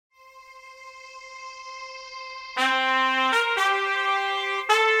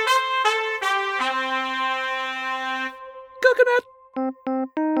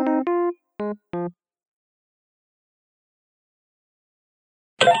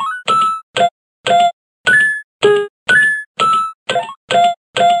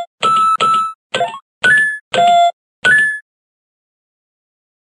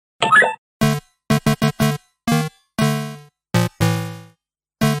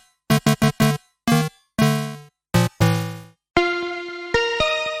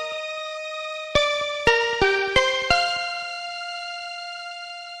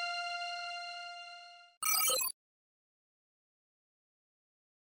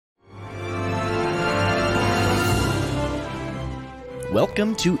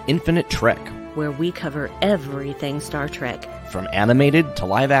Welcome to Infinite Trek, where we cover everything Star Trek. from animated to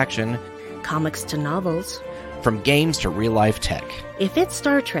live action, Comics to novels. from games to real-life tech. If it's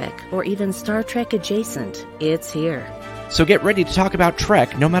Star Trek, or even Star Trek adjacent, it's here. So get ready to talk about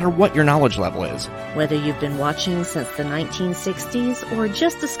Trek no matter what your knowledge level is. Whether you've been watching since the 1960s or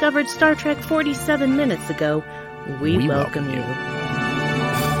just discovered Star Trek 47 minutes ago, we welcome you.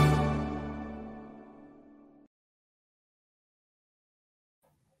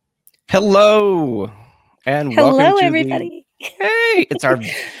 Hello, and welcome Hello, to everybody. Hey,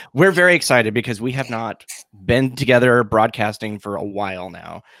 we're very excited because we have not been together broadcasting for a while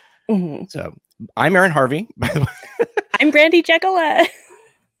now. Mhm. So I'm Aaron Harvey, by the way. I'm Brandy Jekyll.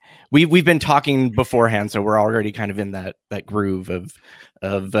 We've been talking beforehand, so we're already kind of in that groove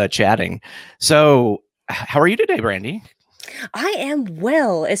of chatting. So how are you today, Brandy? I am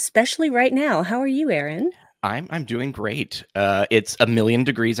well, especially right now. How are you, Aaron? I'm doing great. It's 1,000,000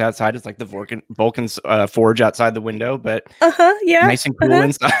 degrees outside. It's like the Vulcan's forge outside the window, but Yeah. nice and cool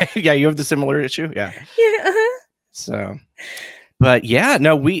inside. Yeah, you have the similar issue. Yeah. Yeah. So, but yeah,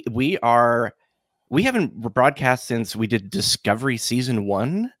 no, we haven't broadcast since we did Discovery season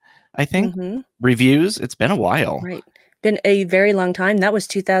 1. I think reviews. It's been a while. Right. Been a very long time. That was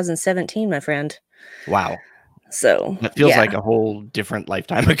 2017, my friend. Wow. So That feels like a whole different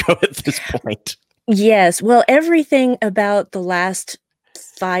lifetime ago at this point. Yes. Well, everything about the last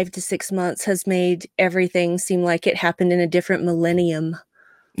 5 to 6 months has made everything seem like it happened in a different millennium.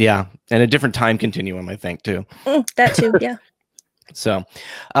 Yeah, and a different time continuum, I think, too. That too, yeah. So,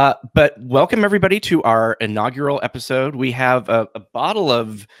 but welcome everybody to our inaugural episode. We have a bottle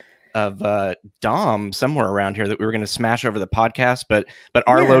of Dom somewhere around here that we were going to smash over the podcast, but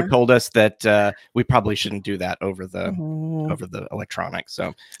Arlo told us that we probably shouldn't do that over the electronics.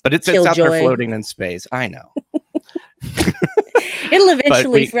 So, but it's out there floating in space. I know. It'll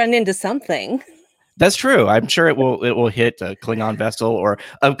eventually run into something. That's true. I'm sure it will hit a Klingon vessel, or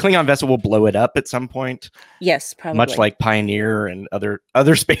a Klingon vessel will blow it up at some point. Yes, probably. Much like Pioneer and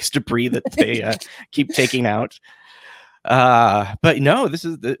other space debris that they keep taking out. But no,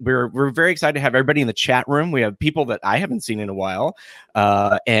 we're very excited to have everybody in the chat room. We have people that I haven't seen in a while.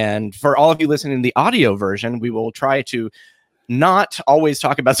 And for all of you listening in the audio version, we will try to not always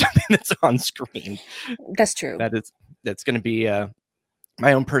talk about something that's on screen. That's true. That's going to be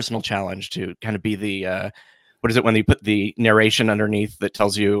my own personal challenge to kind of be the what is it when you put the narration underneath that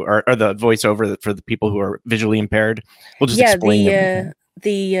tells you, or the voiceover for the people who are visually impaired. We'll just explain it.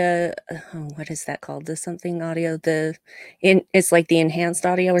 What is that called? The something audio. It's like the enhanced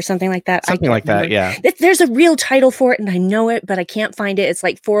audio or something like that. Something like that. Yeah. There's a real title for it, and I know it, but I can't find it. It's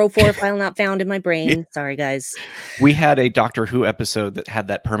like 404 file not found in my brain. Sorry, guys. We had a Doctor Who episode that had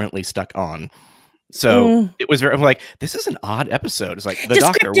that permanently stuck on. So it was very like, this is an odd episode. It's like the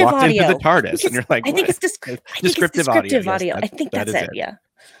Doctor walked into the TARDIS, and you're like, I think it's descriptive audio. I think that's it. Yeah.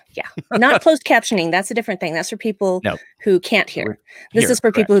 Yeah. Not closed captioning. That's a different thing. That's for people who can't hear. This is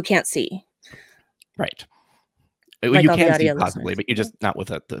for people who can't see. Right. Like you can see possibly, but you're just not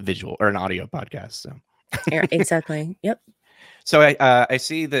with a visual or an audio podcast. So exactly. Yep. So I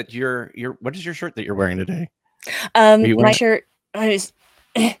see that you're what is your shirt that you're wearing today? My shirt is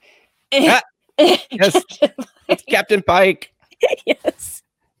yes, it's Captain Pike. Yes.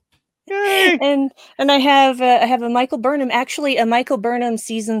 Yay. And I have a Michael Burnham, actually a Michael Burnham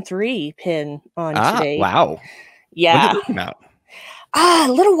season 3 pin on today. Wow. Yeah. When did it come out?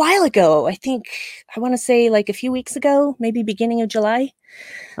 A little while ago. I think I want to say like a few weeks ago, maybe beginning of July.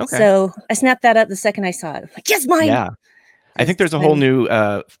 Okay. So I snapped that up the second I saw it. I'm like, yes, mine. Yeah. I think there's a whole new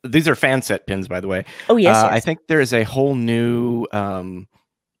these are fan set pins, by the way. Oh yes, yes. I think there is a whole new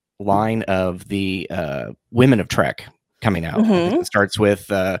line of the Women of Trek coming out. It starts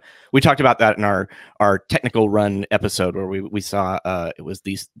with we talked about that in our technical run episode where we saw it was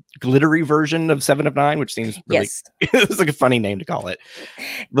the glittery version of 7 of 9, which seems really it's like a funny name to call it.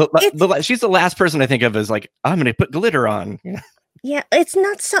 She's the last person I think of as like, I'm gonna put glitter on. Yeah, it's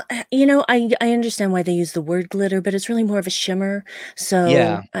not so, I understand why they use the word glitter, but it's really more of a shimmer.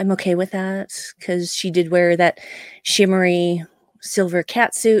 So I'm okay with that because she did wear that shimmery silver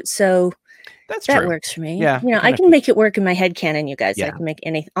cat suit. So that works for me. Yeah. I can make it work in my headcanon, you guys. Yeah. I can make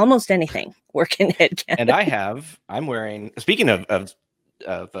almost anything work in headcanon. And I'm wearing, speaking of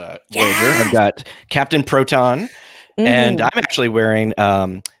Voyager, I've got Captain Proton, and I'm actually wearing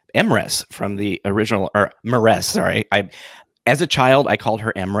Emrys from the original, or M'Ress, sorry. As a child, I called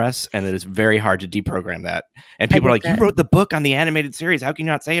her Emrys, and it is very hard to deprogram that. And people are like, you wrote the book on the animated series. How can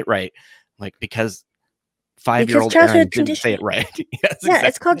you not say it right? Like, because 5-year-old Aaron didn't say it right. Yes, exactly.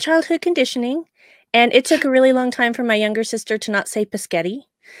 It's called childhood conditioning. And it took a really long time for my younger sister to not say Paschetti.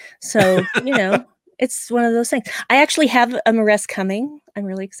 So, it's one of those things. I actually have a Maress coming. I'm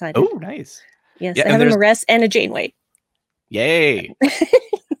really excited. Oh, nice. Yes, yeah, I have a Maress and a Janeway. Yay.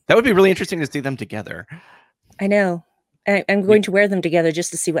 That would be really interesting to see them together. I know. I'm going to wear them together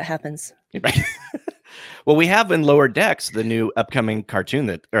just to see what happens. Well, we have in Lower Decks the new upcoming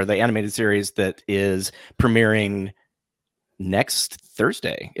cartoon or the animated series that is premiering next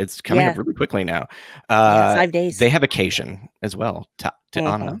Thursday. It's coming up really quickly now. 5 days. They have Occasion as well,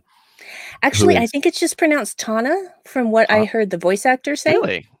 Anna. Actually, I think it's just pronounced Tana from what I heard the voice actor say.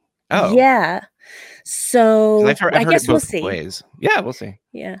 Really? Oh. Yeah. So I guess we'll see. Ways. Yeah, we'll see.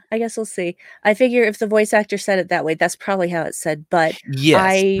 Yeah, I guess we'll see. I figure if the voice actor said it that way, that's probably how it's said. But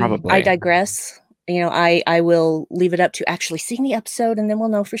yes, probably. I digress. I will leave it up to actually seeing the episode, and then we'll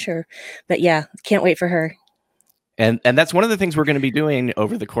know for sure. But yeah, can't wait for her. And that's one of the things we're going to be doing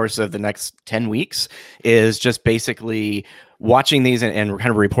over the course of the next 10 weeks is just basically watching these and kind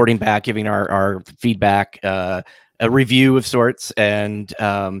of reporting back, giving our feedback, a review of sorts. And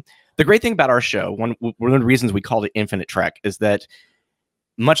the great thing about our show, one of the reasons we called it Infinite Trek, is that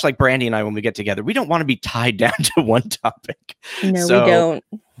much like Brandy and I, when we get together, we don't want to be tied down to one topic. No, we don't.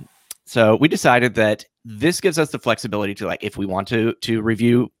 So we decided that this gives us the flexibility to, like, if we want to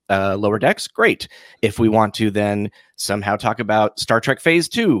review Lower Decks, great. If we want to then somehow talk about Star Trek Phase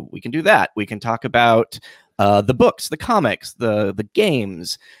 2, we can do that. We can talk about the books, the comics, the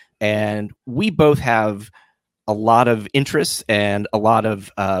games. And we both have a lot of interests and a lot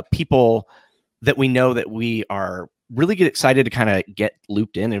of people that we know that we are really get excited to kind of get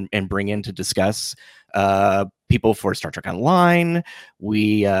looped in and bring in to discuss people for Star Trek Online.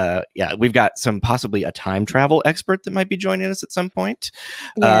 We've got possibly a time travel expert that might be joining us at some point.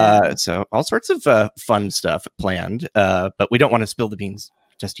 Yeah. So all sorts of fun stuff planned, but we don't want to spill the beans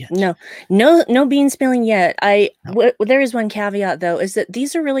just yet. No bean spilling yet. There is one caveat though, is that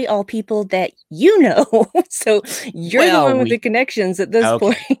these are really all people that you know. So you're the one with the connections at this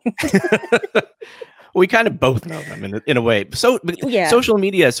point. We kind of both know them in a way. So social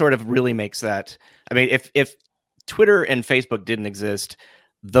media sort of really makes that. I mean, if Twitter and Facebook didn't exist,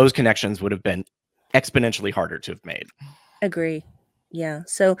 those connections would have been exponentially harder to have made. Agree. Yeah.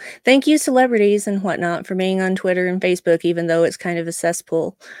 So thank you, celebrities and whatnot, for being on Twitter and Facebook, even though it's kind of a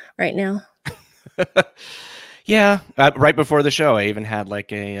cesspool right now. Yeah. Right before the show, I even had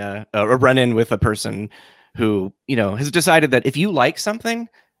like a run-in with a person who, has decided that if you like something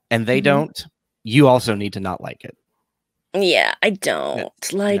and they don't, you also need to not like it. Yeah, I don't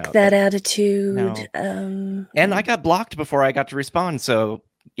like that attitude. No. And I got blocked before I got to respond. So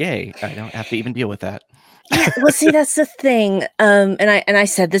yay, I don't have to even deal with that. Yeah, well, see, that's the thing. And I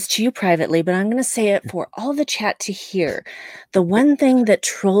said this to you privately, but I'm going to say it for all the chat to hear. The one thing that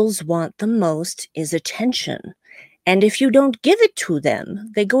trolls want the most is attention. And if you don't give it to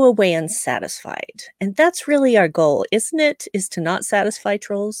them, they go away unsatisfied. And that's really our goal, isn't it? Is to not satisfy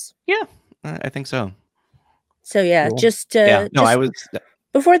trolls. Yeah, I think so. So yeah, cool. I was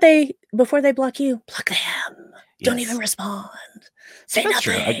before they block you, block them. Yes. Don't even respond. Say that's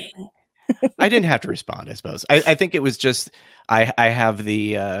nothing. True. I didn't have to respond, I suppose. I think it was just I have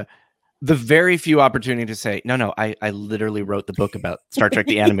the very few opportunity to say, no, I literally wrote the book about Star Trek,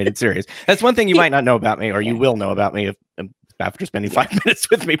 the animated series. That's one thing you might not know about me, or you will know about me after spending 5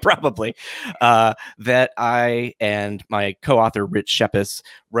 minutes with me, probably, that I and my co-author, Rich Shepis,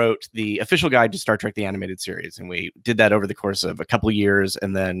 wrote the official guide to Star Trek, the animated series. And we did that over the course of a couple of years.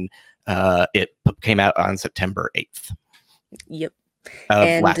 And then it came out on September 8th. Yep.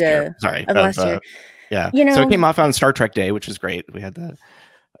 Of last year. Sorry. Of last year. Yeah. So it came off on Star Trek Day, which was great. We had that.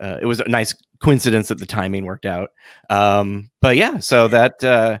 It was a nice coincidence that the timing worked out. But yeah, so that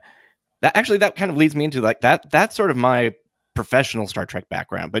kind of leads me into like that's sort of my professional Star Trek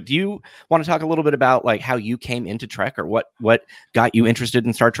background. But do you want to talk a little bit about like how you came into Trek, or what got you interested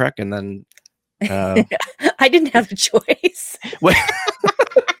in Star Trek? And then I didn't have a choice.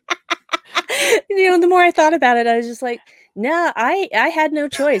 The more I thought about it, I was just like, no, I had no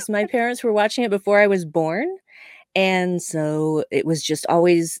choice. My parents were watching it before I was born. And so it was just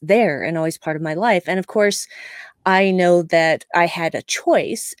always there and always part of my life. And of course, I know that I had a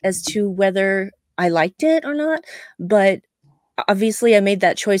choice as to whether I liked it or not. But obviously, I made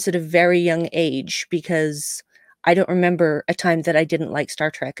that choice at a very young age because I don't remember a time that I didn't like Star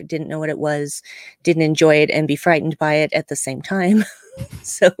Trek, didn't know what it was, didn't enjoy it, and be frightened by it at the same time.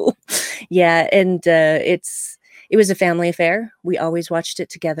 So, yeah, and it was a family affair. We always watched it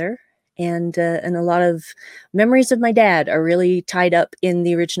together. And a lot of memories of my dad are really tied up in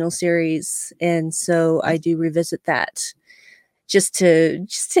the original series. And so I do revisit that just to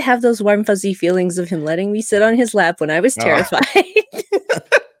have those warm fuzzy feelings of him letting me sit on his lap when I was terrified.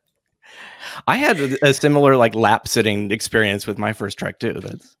 I had a similar like lap sitting experience with my first Trek too.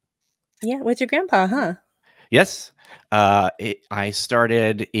 Yeah, with your grandpa, huh? Yes. I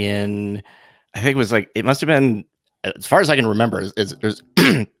started in, I think it was like, it must have been, as far as I can remember, is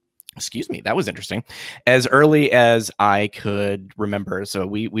excuse me, that was interesting, as early as I could remember. So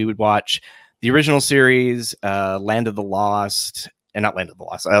we would watch the original series, Land of the Lost, and not Land of the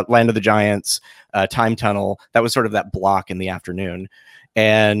Lost, Land of the Giants, Time Tunnel. That was sort of that block in the afternoon.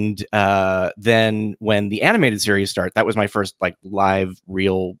 And then when the animated series started, that was my first like live,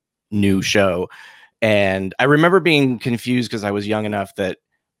 real new show. And I remember being confused because I was young enough that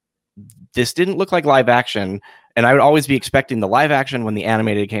this didn't look like live action. And I would always be expecting the live action when the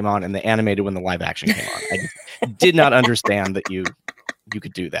animated came on and the animated when the live action came on. I did not understand that you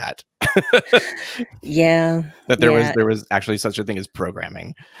could do that. Yeah. That there was actually such a thing as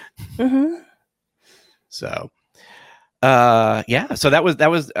programming. Mm-hmm. So so that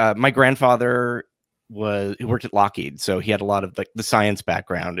was my grandfather he worked at Lockheed, so he had a lot of the science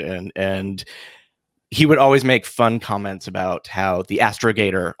background, and he would always make fun comments about how the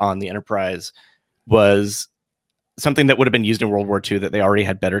astrogator on the Enterprise was something that would have been used in World War II, that they already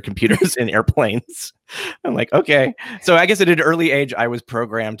had better computers in airplanes. I'm like, okay. So I guess at an early age, I was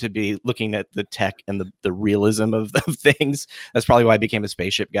programmed to be looking at the tech and the realism of things. That's probably why I became a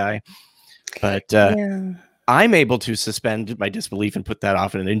spaceship guy. But I'm able to suspend my disbelief and put that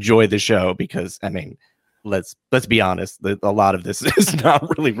off and enjoy the show because, I mean, let's be honest, a lot of this is not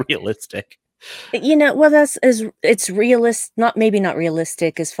really realistic. Well, it's realist, maybe not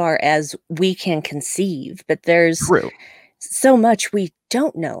realistic as far as we can conceive, but there's so much we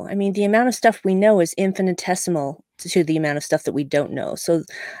don't know. I mean, the amount of stuff we know is infinitesimal to the amount of stuff that we don't know. So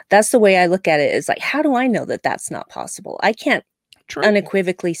that's the way I look at it, is like, how do I know that that's not possible? I can't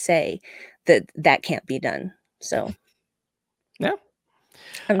unequivocally say that can't be done. So yeah,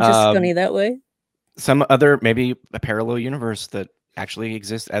 I'm just funny that way. Some other, maybe a parallel universe that actually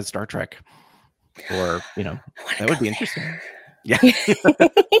exists as Star Trek. Or, that would be interesting. Yeah.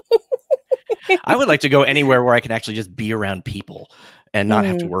 I would like to go anywhere where I can actually just be around people and not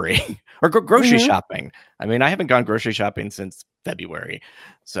have to worry. Or go grocery shopping. I mean, I haven't gone grocery shopping since February.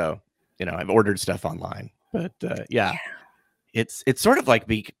 So, I've ordered stuff online. But it's sort of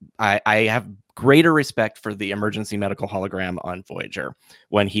like I have greater respect for the emergency medical hologram on Voyager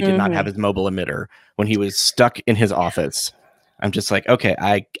when he did not have his mobile emitter, when he was stuck in his office. I'm just like, okay,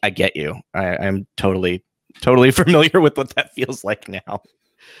 I get you. I'm totally familiar with what that feels like now.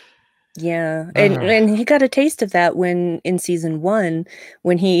 Yeah, and he got a taste of that when in season 1,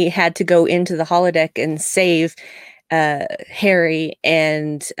 when he had to go into the holodeck and save Harry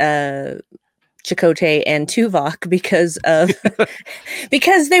and Chakotay and Tuvok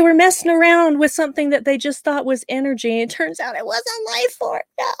because they were messing around with something that they just thought was energy. It turns out it wasn't life force.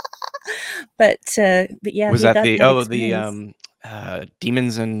 But yeah, was that the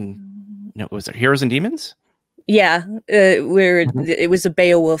Demons and was it Heroes and Demons? Yeah, where it was a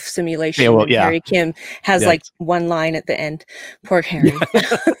Beowulf simulation. Beowulf, yeah. Harry Kim has like one line at the end. Poor Harry.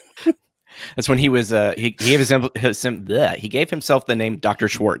 Yeah. That's when he was he gave he gave himself the name Dr.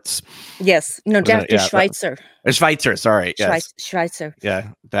 Schwartz. Yes, no, Dr. Schweitzer. Schweitzer, sorry. Yes. Schweitzer. Yeah,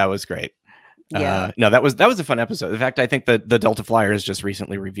 that was great. Yeah. No, that was a fun episode. In fact, I think the Delta Flyers just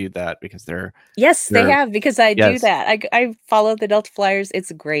recently reviewed that because they're they have, because I do that. I follow the Delta Flyers. It's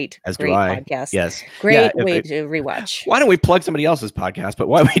a great podcast. Yes. Great way to rewatch. Why don't we plug somebody else's podcast? But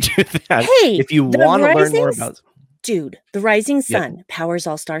why don't we do that? Hey, if you want to learn more about, dude, the Rising Sun powers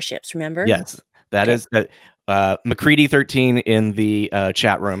all starships, remember? Yes. That is that. McCready 13 in the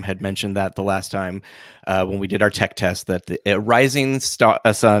chat room had mentioned that the last time when we did our tech test, that the Rising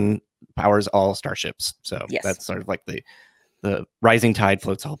Sun powers all starships. So that's sort of like the rising tide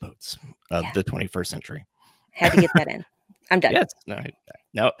floats all boats of the 21st century. Had to get that in. I'm done. Yes.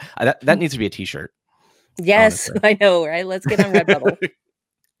 No, that needs to be a t-shirt. Yes, honestly. I know, right? Let's get on Redbubble.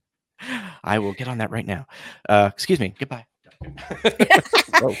 I will get on that right now. Excuse me. Goodbye.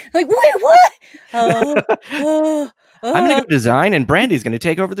 Like, wait, what? I'm gonna go design, and Brandy's gonna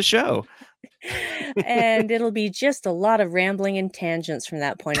take over the show. And it'll be just a lot of rambling and tangents from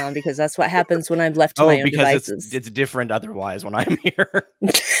that point on, because that's what happens when I'm left to my own devices. It's different otherwise when I'm here.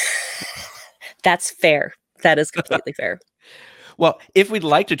 That's fair. That is completely fair. Well, if we'd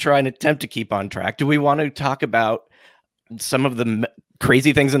like to try and attempt to keep on track, do we want to talk about some of the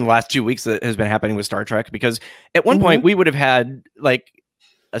crazy things in the last 2 weeks that has been happening with Star Trek? Because at one point we would have had like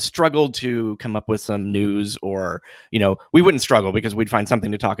a struggle to come up with some news, or, we wouldn't struggle because we'd find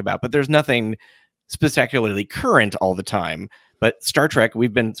something to talk about, but there's nothing spectacularly current all the time. But Star Trek,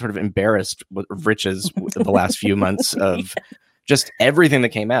 we've been sort of embarrassed with riches the last few months of just everything that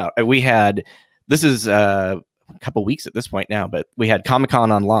came out. This is a couple weeks at this point now, but we had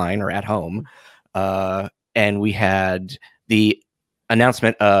Comic-Con online or at home, and we had the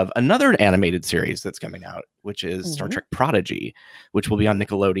announcement of another animated series that's coming out, which is Star Trek Prodigy, which will be on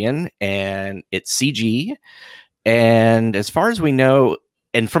Nickelodeon, and it's CG. And as far as we know,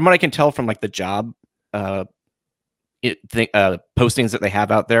 and from what I can tell from like the job postings that they have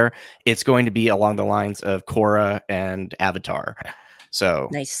out there, it's going to be along the lines of Korra and Avatar. So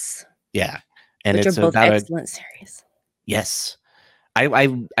nice. Yeah. And which it's are both excellent series. Yes.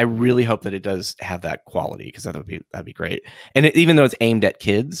 I really hope that it does have that quality, because that'd be great. And even though it's aimed at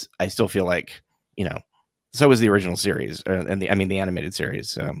kids, I still feel like, so was the original series, and the animated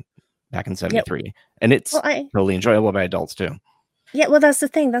series back in '73, yep. And it's totally enjoyable by adults too. Yeah, well, that's the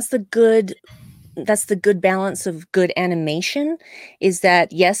thing. That's the good balance of good animation, is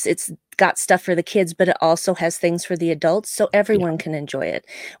that yes, it's got stuff for the kids, but it also has things for the adults, so everyone can enjoy it.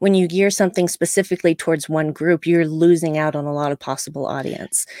 When you gear something specifically towards one group, you're losing out on a lot of possible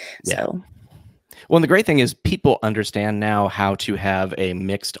audience. So well, and the great thing is people understand now how to have a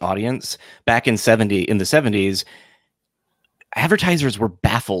mixed audience. Back in the 70s, advertisers were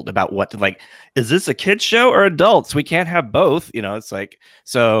baffled about is this a kids show or adults? We can't have both. It's like,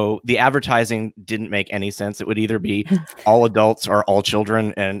 so the advertising didn't make any sense. It would either be all adults or all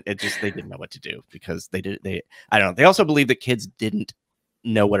children. And they didn't know what to do, because I don't know. They also believe that kids didn't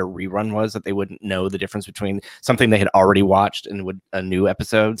know what a rerun was, that they wouldn't know the difference between something they had already watched and a new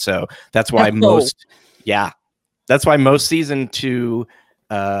episode. So that's why most season 2,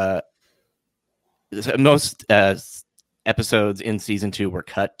 episodes in season 2 were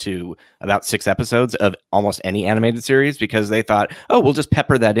cut to about 6 episodes of almost any animated series, because they thought, we'll just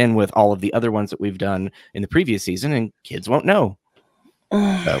pepper that in with all of the other ones that we've done in the previous season and kids won't know.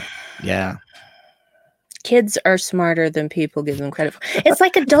 So, yeah. Kids are smarter than people give them credit for. It's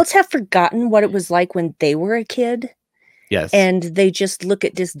like adults have forgotten what it was like when they were a kid. Yes. And they just look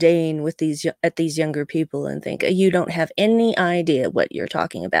at disdain at these younger people and think, you don't have any idea what you're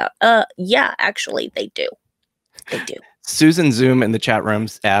talking about. Yeah, actually they do. They do. Susan Zoom in the chat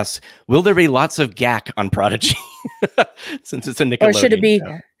rooms asks, will there be lots of GAC on Prodigy? Since it's a Nickelodeon or should it be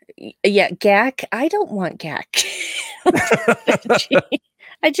show. GAC? I don't want GAC.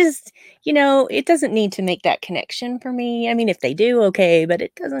 I just, it doesn't need to make that connection for me. I mean, if they do, okay, but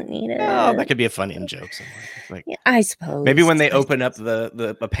it doesn't need it. Oh, that could be a funny in-joke somewhere. I suppose. Maybe when they open up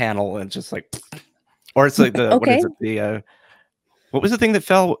the panel and just like, or it's like what is it? What was the thing that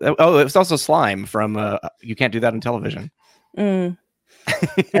fell? Oh, it was also slime from You Can't Do That on Television. Oh,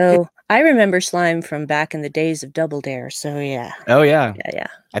 I remember slime from back in the days of Double Dare. So yeah. Oh yeah. Yeah.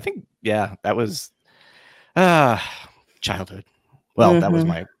 I think that was childhood. Well, that was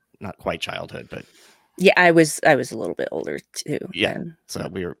my not quite childhood, but yeah, I was a little bit older too. Yeah. Then. So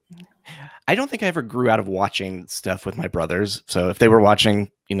I don't think I ever grew out of watching stuff with my brothers. So if they were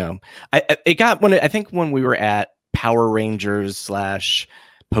watching, I think when we were at Power Rangers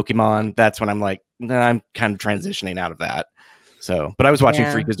 / Pokemon, that's when I'm like, I'm kind of transitioning out of that. So, but I was watching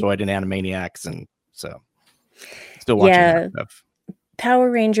Freakazoid and Animaniacs, and so still watching that stuff.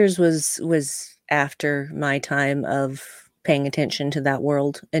 Power Rangers was after my time of paying attention to that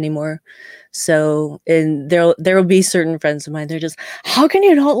world anymore. So, and there will be certain friends of mine, they're just, how can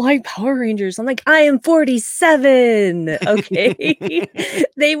you not like Power Rangers? I'm like, I am 47. Okay.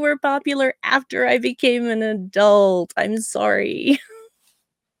 They were popular after I became an adult. I'm sorry.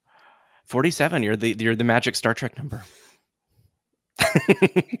 47. You're the magic Star Trek number.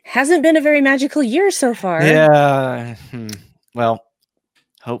 Hasn't been a very magical year so far. Yeah. Well,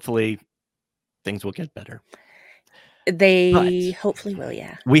 hopefully things will get better. They hopefully will,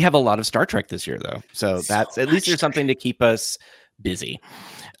 yeah. We have a lot of Star Trek this year, though, so that's at least there's something to keep us busy.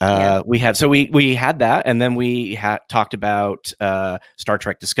 We had that, and then we talked about Star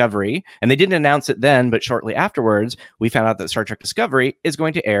Trek Discovery, and they didn't announce it then, but shortly afterwards, we found out that Star Trek Discovery is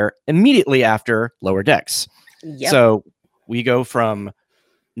going to air immediately after Lower Decks. Yep. So we go from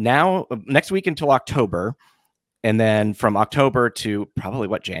next week until October, and then from October to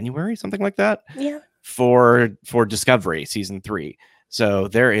probably January, something like that. Yeah. For Discovery season 3. So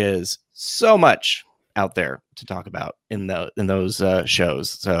there is so much out there to talk about in those shows.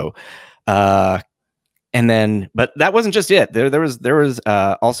 So but that wasn't just it. There was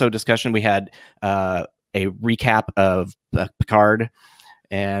also discussion. We had a recap of Picard,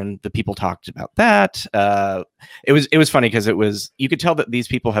 and the people talked about that. It was funny because you could tell that these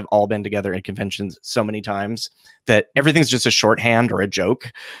people have all been together in conventions so many times that everything's just a shorthand or a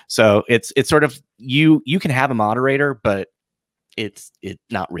joke. So it's sort of you can have a moderator, but it's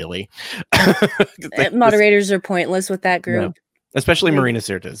not really. Moderators are pointless with that group. No. Especially Marina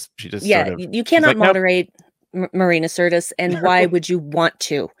Sirtis. She just you cannot moderate Marina Sirtis, and why would you want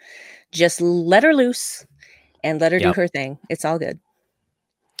to? Just let her loose and let her do her thing. It's all good.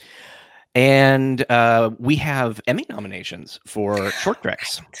 And we have Emmy nominations for short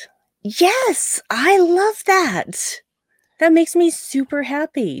treks. Right. Yes, I love that. That makes me super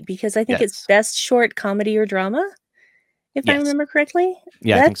happy because I think it's best short comedy or drama, if I remember correctly.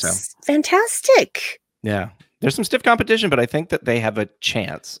 Yeah, I think so. Fantastic. Yeah. There's some stiff competition, but I think that they have a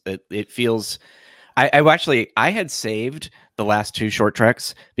chance. It feels... I had saved the last 2 short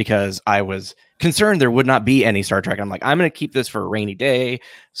treks because I was concerned there would not be any Star Trek. I'm like, I'm going to keep this for a rainy day.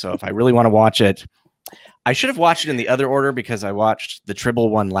 So if I really want to watch it, I should have watched it in the other order because I watched the Tribble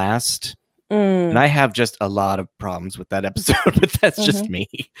one last. And I have just a lot of problems with that episode, but that's just me.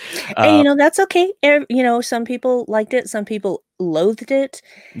 And that's okay. Some people liked it, some people loathed it.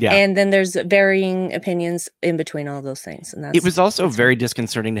 Yeah. And then there's varying opinions in between all those things. And it was also very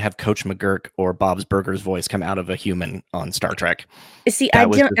disconcerting to have Coach McGurk or Bob's Burgers voice come out of a human on Star Trek. See,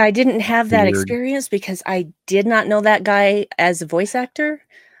 I didn't have that experience because I did not know that guy as a voice actor.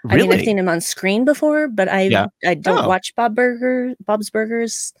 Really? I mean, I've seen him on screen before, but I don't watch Bob's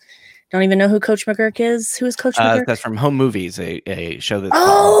Burgers. Don't even know who Coach McGurk is. Who is Coach McGurk? That's from Home Movies, a show that's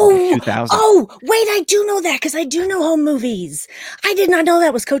 2000. Oh, wait, I do know that because I do know Home Movies. I did not know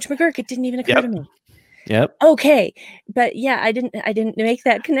that was Coach McGurk. It didn't even occur to me. Yep. Okay, but yeah, I didn't make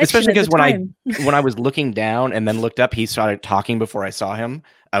that connection. Especially because when I was looking down and then looked up, he started talking before I saw him.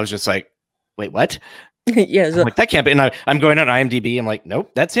 I was just like, wait, what? Yeah, I'm like, that can't be. And I'm going on IMDb. I'm like,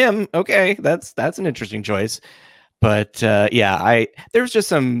 nope, that's him. Okay, that's an interesting choice. But there's just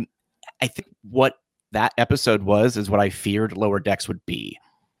some. I think what that episode is what I feared Lower Decks would be.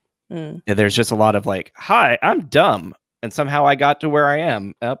 There's just a lot of like, hi, I'm dumb. And somehow I got to where I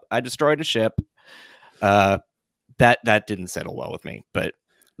am. I destroyed a ship. That didn't settle well with me. But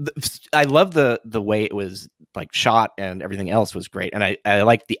I love the way it was like shot and everything else was great. And I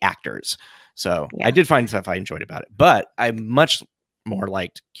liked the actors. So I did find stuff I enjoyed about it. But I much more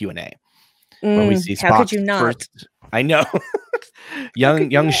liked Q&A. When we see Spock how could you not? First, I know. young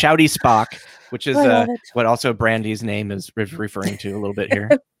shouty Spock, which is what also Brandy's name is referring to a little bit here.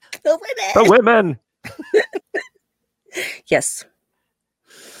 The women. Yes.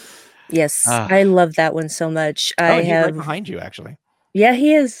 I love that one so much. He's right behind you, actually. Yeah,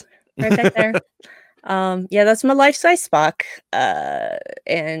 he is right back there. That's my life-size Spock,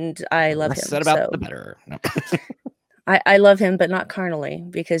 and I love him. Said about the better. No. I love him, but not carnally,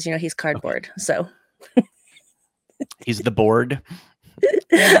 because he's cardboard. Okay. So he's the board.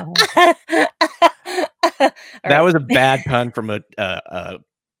 That was a bad pun from a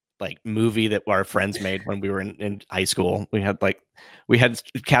movie that our friends made when we were in high school. We had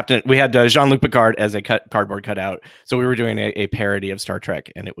Jean-Luc Picard as a cardboard cutout. So we were doing a parody of Star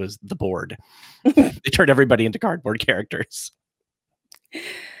Trek, and it was the board. They turned everybody into cardboard characters.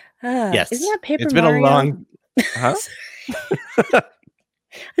 Yes, isn't that Paper Mario? It's been a long. Huh? I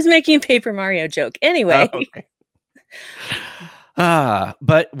was making a Paper Mario joke. Anyway. Okay. I'm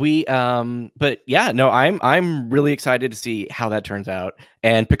really excited to see how that turns out.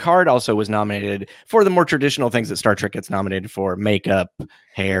 And Picard also was nominated for the more traditional things that Star Trek gets nominated for: makeup,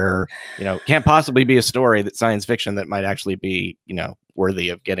 hair. Can't possibly be a story that's science fiction that might actually be, worthy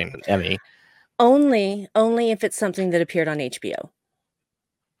of getting an Emmy. Only if it's something that appeared on HBO.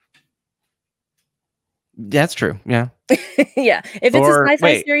 That's true. Yeah. Yeah. If it's a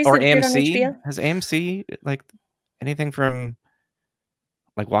sci-fi series or that AMC, appeared on HBO. Has AMC anything from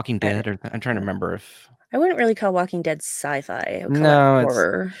Walking Dead? Or I'm trying to remember if I wouldn't really call Walking Dead sci-fi. No,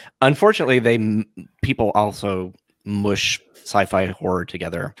 horror. Unfortunately, people also mush sci-fi horror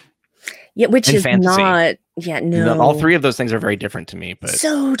together. Yeah, which is fantasy. Not. Yeah, no. All 3 of those things are very different to me, but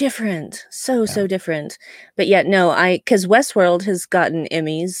so different, so different. But yeah, no, because Westworld has gotten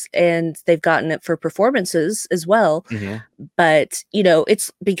Emmys and they've gotten it for performances as well. Mm-hmm. But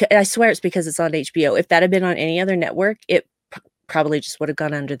it's because I swear it's because it's on HBO. If that had been on any other network, it probably just would have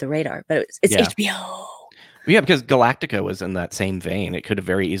gone under the radar. But it's HBO. Yeah, because Galactica was in that same vein. It could have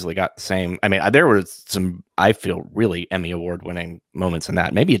very easily got the same. I mean, there was some, I feel, really Emmy award-winning moments in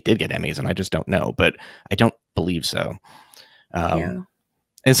that. Maybe it did get Emmys, and I just don't know, but I don't believe so. And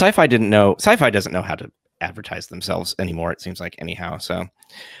Sci-Fi doesn't know how to advertise themselves anymore, it seems like, anyhow. So,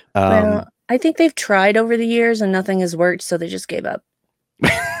 well, I think they've tried over the years, and nothing has worked, so they just gave up.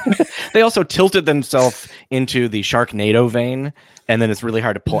 They also tilted themselves into the Sharknado vein, and then it's really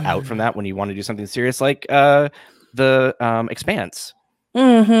hard to pull out from that when you want to do something serious like the Expanse.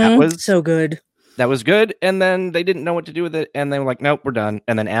 Mm-hmm. That was so good. that was good, and then they didn't know what to do with it, and they were like, nope, we're done.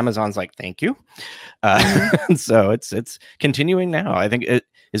 And then Amazon's like, thank you. So it's continuing now. I think it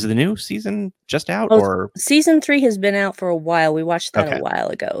is the new season just out, or season 3 has been out for a while. We watched that a while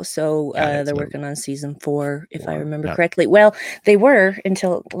ago. So they're working on season 4, if I remember correctly. Well, they were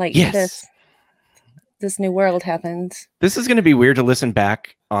until this new world happened. This is going to be weird to listen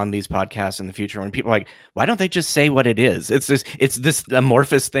back on these podcasts in the future when people are like, why don't they just say what it is? It's this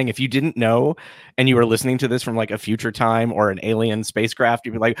amorphous thing. If you didn't know and you were listening to this from like a future time or an alien spacecraft,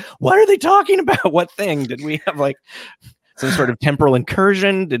 you'd be like, what are they talking about? What thing? Did we have like some sort of temporal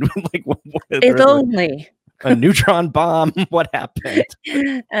incursion? Did we like if only a neutron bomb? What happened?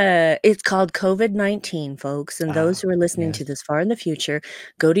 It's called COVID-19, folks. And those who are listening to this far in the future,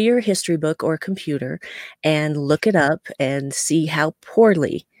 go to your history book or computer and look it up and see how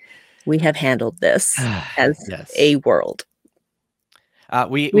poorly we have handled this as a world.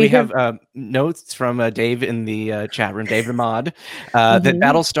 We have notes from Dave in the chat room, Dave the Mod, that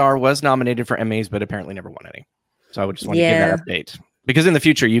Battlestar was nominated for Emmys, but apparently never won any. So I would just want to give that update. Because in the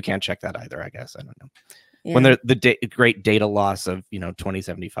future, you can't check that either, I guess. I don't know. Yeah. When the great data loss of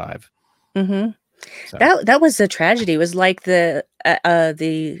 2075. So. That was a tragedy. It was like the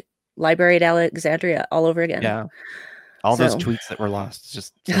library at Alexandria all over again. Yeah, all those tweets that were lost.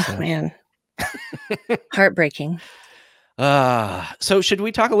 Just man, heartbreaking. So should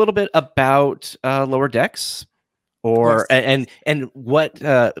we talk a little bit about Lower Decks, or and what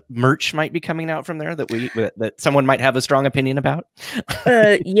merch might be coming out from there that someone might have a strong opinion about?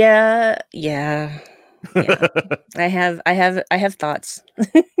 Yeah. I have thoughts.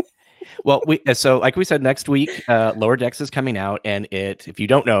 Well, so like we said, next week, Lower Decks is coming out, and it, if you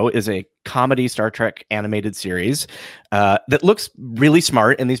don't know, is a comedy Star Trek animated series that looks really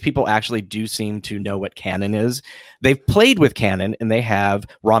smart, and these people actually do seem to know what canon is. They've played with canon, and they have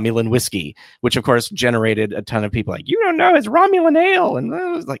Romulan whiskey, which of course generated a ton of people like, you don't know, it's Romulan ale, and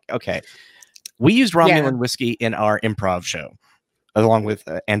I was like, okay. We used Romulan whiskey in our improv show, along with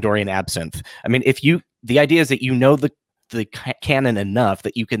Andorian absinthe. I mean, the idea is that the canon enough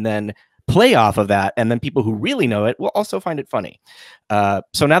that you can then play off of that, and then people who really know it will also find it funny.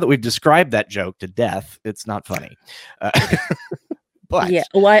 So now that we've described that joke to death, it's not funny. But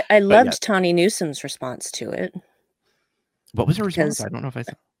I loved Tawny Newsom's response to it. What was her response? I don't know if I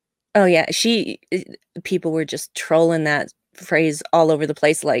saw. Oh yeah, people were just trolling that phrase all over the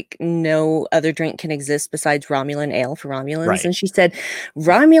place, like no other drink can exist besides Romulan ale for Romulans. Right. And she said,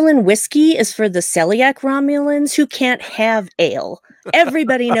 Romulan whiskey is for the celiac Romulans who can't have ale.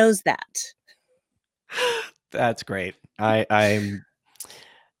 Everybody knows that. That's great. I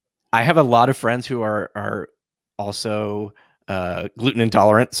have a lot of friends who are also gluten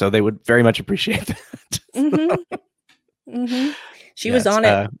intolerant, so they would very much appreciate that. She was on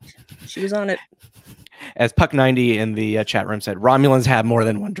it. She was on it. As Puck90 in the chat room said, Romulans have more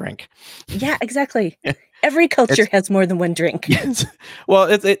than one drink. Yeah, exactly. Every culture has more than one drink. Yes. Well,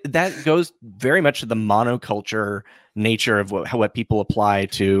 that goes very much to the monoculture nature of what people apply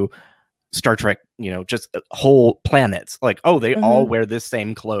to Star Trek, just whole planets. Like, oh, they all wear this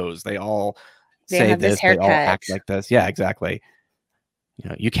same clothes. They all say this. They all act like this. Yeah, exactly.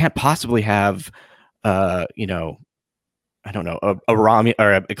 You can't possibly have, I don't know, a Romulan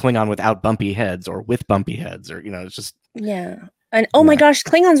or a Klingon without bumpy heads or with bumpy heads, or it's just And oh my gosh,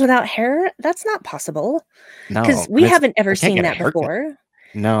 Klingons without hair? That's not possible. No, because we haven't ever seen that before.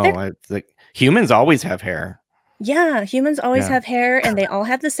 No, humans always have hair. Yeah, humans always have hair, and they all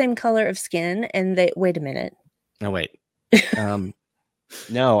have the same color of skin. And wait a minute. No, wait.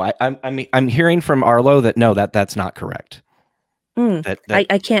 No, I'm hearing from Arlo that that's not correct. That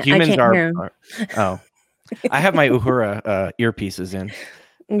I can't. Humans I can't hear. Oh. I have my Uhura earpieces in.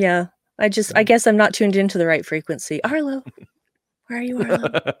 Yeah, I guess I'm not tuned into the right frequency. Arlo, where are you,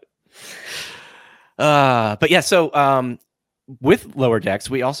 Arlo? But yeah, so with Lower Decks,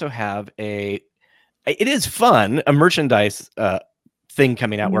 we also have it is fun, a merchandise thing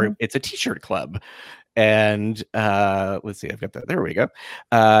coming out where it's a t-shirt club. And let's see, I've got that. There we go.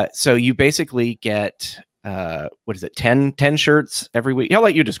 So you basically get what is it, 10 shirts every week? I'll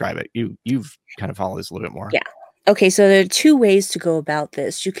let you describe it. You've kind of followed this a little bit more. Yeah. Okay, so there are two ways to go about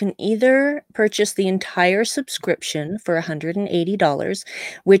this. You can either purchase the entire subscription for $180,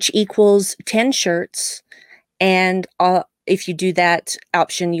 which equals 10 shirts. And if you do that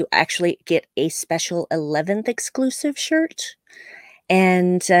option, you actually get a special 11th exclusive shirt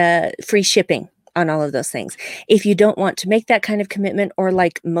and free shipping on all of those things. If you don't want to make that kind of commitment, or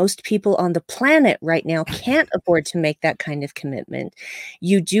like most people on the planet right now can't afford to make that kind of commitment,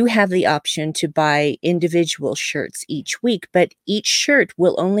 you do have the option to buy individual shirts each week, but each shirt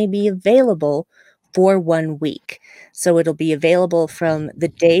will only be available for 1 week. So it'll be available from the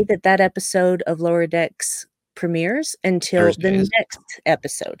day that that episode of Lower Decks premieres until Thursdays. the next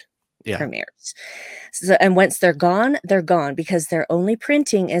episode premieres. So, and once they're gone because they're only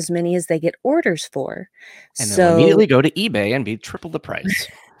printing as many as they get orders for. And so they'll immediately go to eBay and be triple the price.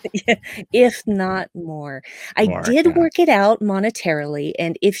 If not more. I did work it out monetarily,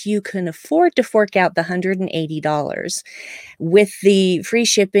 and if you can afford to fork out the $180 with the free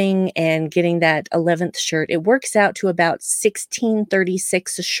shipping and getting that 11th shirt, it works out to about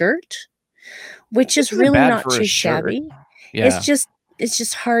 $16.36 a shirt, which is really not too shabby. Yeah. It's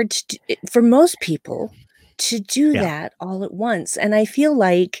just hard to do, for most people to do that all at once. And I feel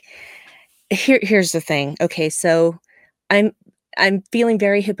like here's the thing. Okay, so I'm feeling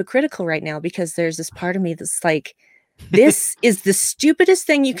very hypocritical right now, because there's this part of me that's like, this is the stupidest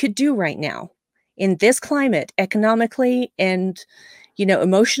thing you could do right now in this climate, economically and, you know,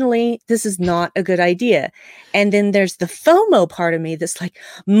 emotionally. This is not a good idea. And then there's the FOMO part of me that's like,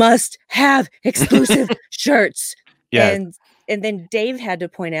 must have exclusive shirts. Yeah. And then Dave had to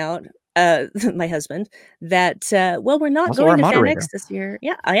point out, my husband, that well, we're not going to FanX this year.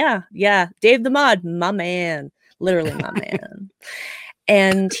 Yeah. Dave the mod, my man. Literally my man.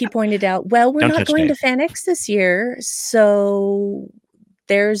 And he pointed out, well, we're not going to FanX this year, so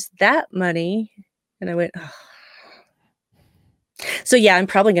there's that money. And I went, oh. So yeah, I'm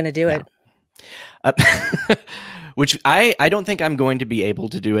probably going to do it. Which I don't think I'm going to be able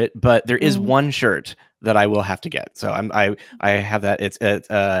to do it, but there is one shirt that I will have to get. So I have that. It's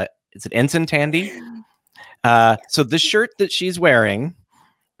an Ensign Tandy. So the shirt that she's wearing,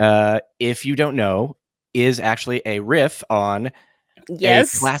 if you don't know, is actually a riff on a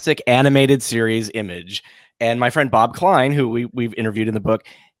classic animated series image. And my friend Bob Klein, who we've interviewed in the book,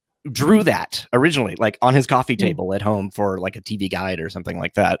 drew that originally, like on his coffee table at home for like a TV guide or something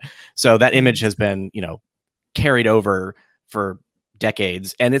like that. So that image has been, you know, carried over for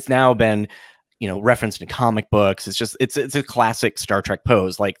decades, and it's now been, you know, referenced in comic books. It's just it's a classic Star Trek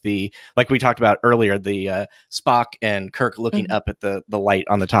pose, like we talked about earlier, the Spock and Kirk looking up at the light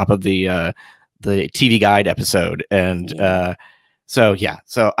on the top of the TV guide episode. And so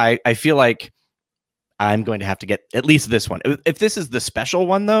I feel like I'm going to have to get at least this one. If this is the special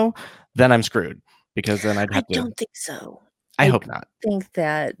one, though, then I'm screwed, because then I'd have to. I don't think so. I hope not. I think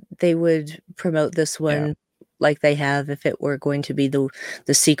that they would promote this one like they have if it were going to be the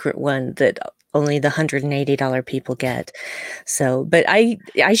secret one that only the $180 people get. So, but I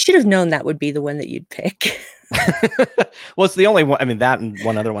should have known that would be the one that you'd pick. Well, it's the only one. I mean, that and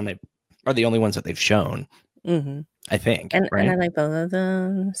one other one they are the only ones that they've shown. I think, and I like both of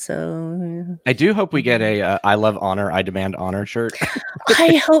them. So I do hope we get a "I love honor, I demand honor" shirt.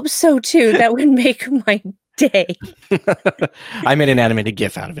 I hope so too. That would make my day. I made an animated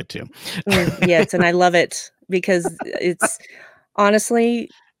GIF out of it too. Yes, and I love it, because it's honestly,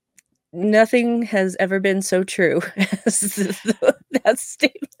 nothing has ever been so true as that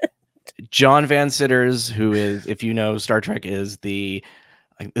statement. John Van Citters, who is, if you know Star Trek, is the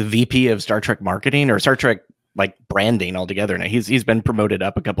VP of Star Trek marketing, or Star Trek like branding altogether. Now he's been promoted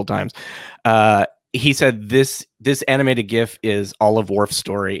up a couple times. He said this animated GIF is all of Worf's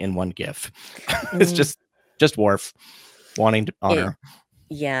story in one GIF. It's just Worf wanting to honor.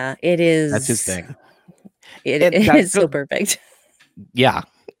 It is. That's his thing. It is so perfect. Yeah.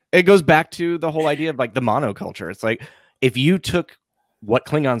 It goes back to the whole idea of like the monoculture. It's like, if you took what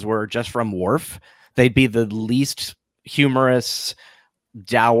Klingons were just from Worf, they'd be the least humorous,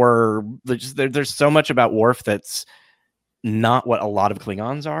 dour. There's so much about Worf that's not what a lot of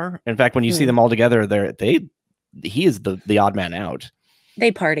Klingons are. In fact, when you see them all together, he is the odd man out.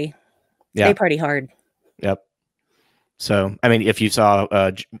 They party. Yeah. They party hard. Yep. So, I mean, if you saw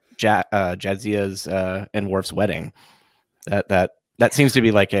Jadzia's and Worf's wedding, that seems to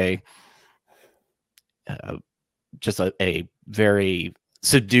be like just a very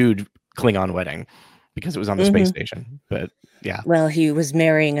subdued Klingon wedding, because it was on the space station. But yeah. Well, he was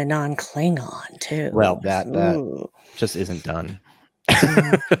marrying a non-Klingon too. Well, that just isn't done.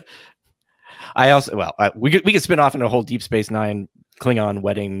 We could spin off into a whole Deep Space Nine Klingon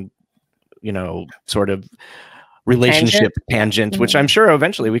wedding, you know, sort of relationship tangent, which I'm sure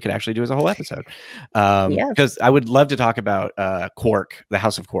eventually we could actually do as a whole episode. Because I would love to talk about Quark, the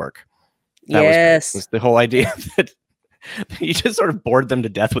House of Quark. That was the whole idea that you just sort of bored them to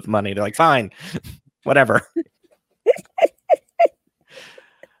death with money. They're like, fine, whatever.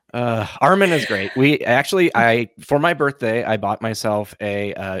 Armin is great. I for my birthday, I bought myself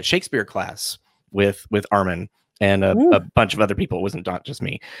a Shakespeare class with Armin and a bunch of other people. It wasn't not just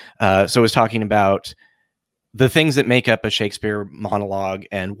me. So it was talking about the things that make up a Shakespeare monologue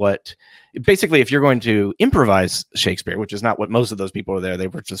and what basically, if you're going to improvise Shakespeare, which is not what most of those people were there, they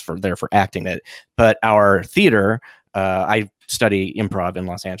were just there for acting it. But our theater, I study improv in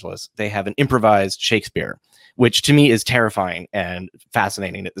Los Angeles. They have an improvised Shakespeare, which to me is terrifying and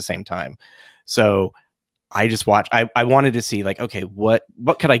fascinating at the same time. So I just watched. I wanted to see like, okay, what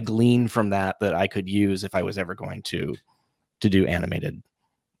could I glean from that I could use if I was ever going to do animated.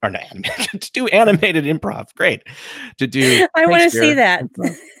 Or not animated, to do animated improv. Great. To do I want to see that.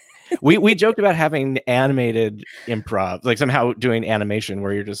 we joked about having animated improv, like somehow doing animation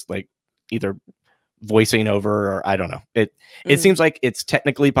where you're just like either voicing over or I don't know. It seems like it's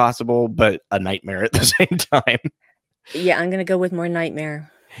technically possible, but a nightmare at the same time. Yeah, I'm gonna go with more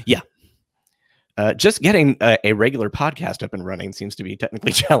nightmare. Yeah. Just getting a regular podcast up and running seems to be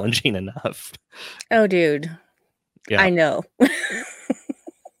technically challenging enough. Oh, dude. Yeah. I know.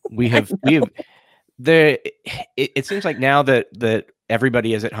 It seems like now that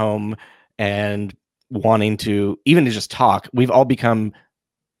everybody is at home and wanting to even to just talk, we've all become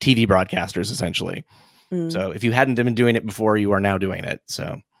TV broadcasters essentially. So if you hadn't been doing it before, you are now doing it.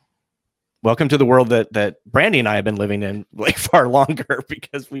 So welcome to the world that Brandy and I have been living in like far longer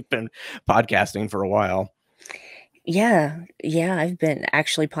because we've been podcasting for a while. Yeah. I've been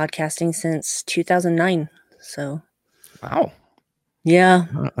actually podcasting since 2009. So wow. Yeah.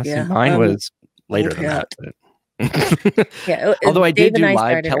 Mine was later than that. Yeah. Although I did do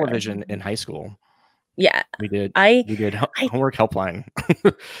live television in high school. Yeah. We did homework helpline.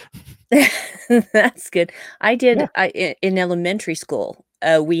 That's good. I did in elementary school.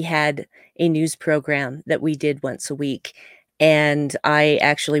 We had a news program that we did once a week. And I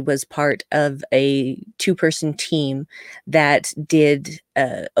actually was part of a 2-person team that did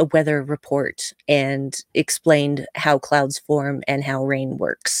a weather report and explained how clouds form and how rain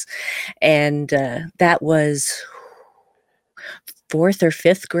works. And that was 4th or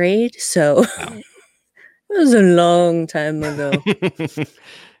 5th grade. So it was a long time ago.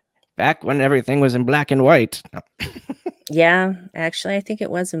 Back when everything was in black and white. Yeah, actually, I think it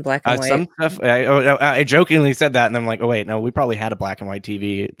was in black and white. Some stuff, I jokingly said that, and I'm like, oh wait, no, we probably had a black and white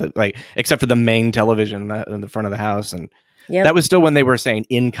TV, like except for the main television in the front of the house, and that was still when they were saying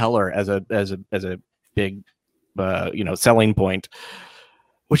in color as a big, selling point,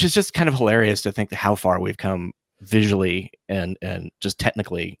 which is just kind of hilarious to think how far we've come visually and just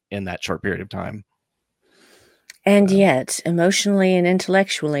technically in that short period of time. And yet, emotionally and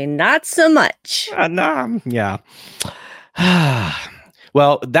intellectually, not so much. Yeah.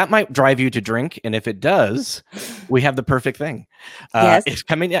 Well, that might drive you to drink, and if it does, we have the perfect thing. Yes. It's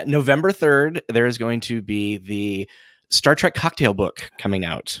coming out November 3rd. There is going to be the Star Trek cocktail book coming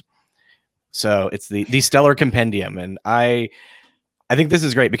out. So it's the Stellar Compendium, and I think this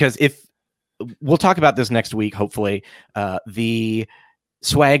is great because if we'll talk about this next week, hopefully, the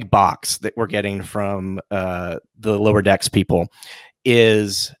swag box that we're getting from the Lower Decks people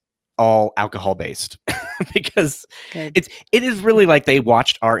is all alcohol based because it is really like they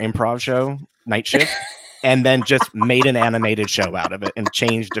watched our improv show Night Shift and then just made an animated show out of it and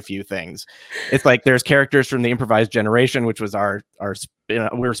changed a few things. It's like there's characters from the Improvised Generation, which was our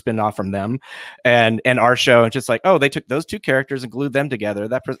we're spin off from them, and our show, and just like, oh, they took those 2 characters and glued them together.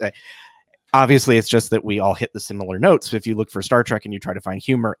 Obviously, it's just that we all hit the similar notes. If you look for Star Trek and you try to find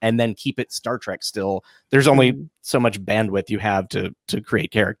humor and then keep it Star Trek still, there's only so much bandwidth you have to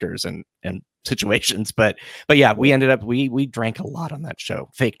create characters and situations. But yeah, we ended up, we drank a lot on that show.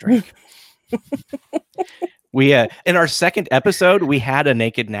 Fake drink. We in our second episode, we had a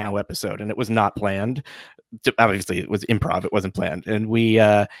Naked Now episode, and it was not planned. Obviously, it was improv. It wasn't planned. And we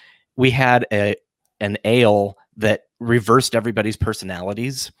had an ale that reversed everybody's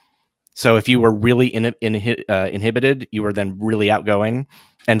personalities. So if you were really inhibited, you were then really outgoing,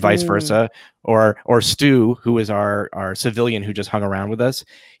 and vice versa. Or Stu, who is our civilian who just hung around with us,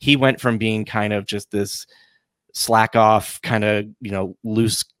 he went from being kind of just this slack off, kind of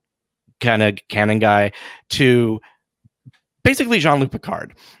loose, kind of canon guy to basically Jean-Luc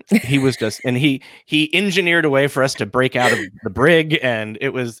Picard. He was just, and he engineered a way for us to break out of the brig, and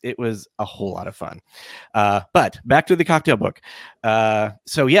it was a whole lot of fun. But back to the cocktail book.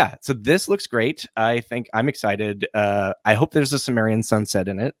 So this looks great. I think I'm excited. I hope there's a Sumerian sunset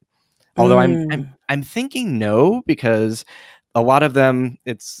in it. Although I'm thinking no, because a lot of them,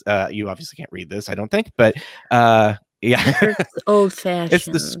 it's you obviously can't read this, I don't think, but yeah, it's old fashioned. It's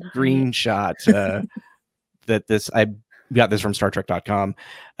the screenshot that got this from StarTrek.com.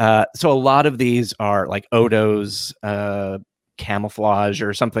 So a lot of these are like Odo's camouflage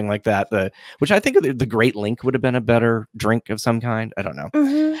or something like that. Which I think the Great Link would have been a better drink of some kind. I don't know.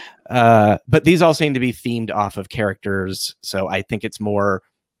 Mm-hmm. But these all seem to be themed off of characters. So I think it's more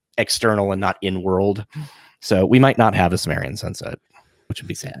external and not in world. So we might not have a Sumerian sunset, which would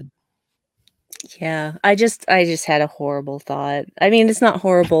be sad. Yeah, I just had a horrible thought. I mean, it's not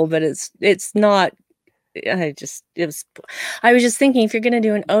horrible, but it's not. I was just thinking, if you're gonna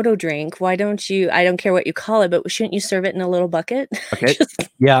do an Odo drink, why don't you? I don't care what you call it, but shouldn't you serve it in a little bucket? Okay.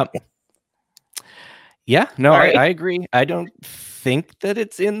 Yeah. No, I agree. I don't think that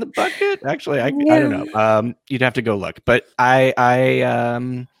it's in the bucket. Actually, I don't know. You'd have to go look, but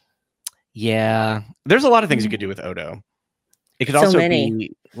yeah. There's a lot of things you could do with Odo. It could also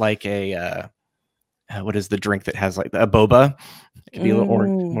be like a what is the drink that has like a boba? It could be a little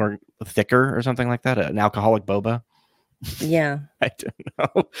more thicker or something like that. An alcoholic boba. Yeah. I don't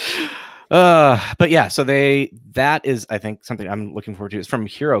know. But yeah, so that is, I think, something I'm looking forward to. It's from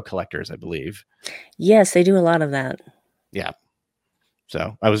Hero Collectors, I believe. Yes, they do a lot of that. Yeah.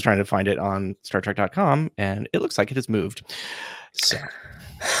 So I was trying to find it on StarTrek.com, and it looks like it has moved. So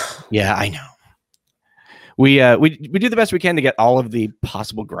yeah, I know. We do the best we can to get all of the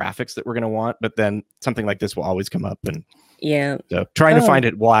possible graphics that we're going to want, but then something like this will always come up, and so trying to find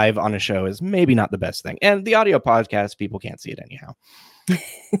it live on a show is maybe not the best thing. And the audio podcast, people can't see it anyhow.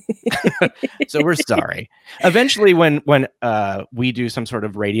 So we're sorry. Eventually, when we do some sort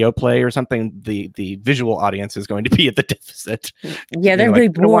of radio play or something, the visual audience is going to be at the deficit. Yeah, they're really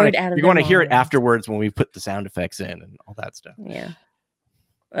bored out of it. You're going to hear it afterwards when we put the sound effects in and all that stuff. Yeah.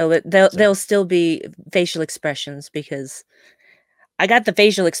 Oh, they'll still be facial expressions, because I got the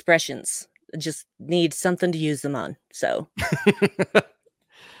facial expressions. I just need something to use them on. So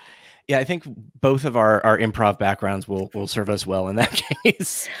yeah, I think both of our improv backgrounds will serve us well in that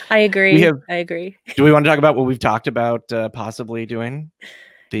case. I agree. I agree. Do we want to talk about what we've talked about possibly doing?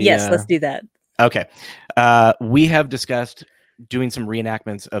 Yes, let's do that. Okay. We have discussed doing some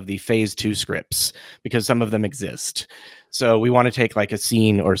reenactments of the Phase 2 scripts, because some of them exist. So we want to take like a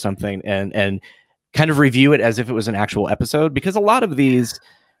scene or something and kind of review it as if it was an actual episode, because a lot of these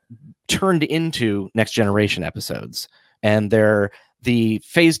turned into Next Generation episodes, and they're the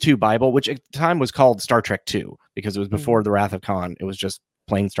Phase 2 Bible, which at the time was called Star Trek 2, because it was before the Wrath of Khan. It was just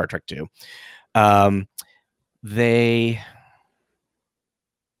plain Star Trek 2. They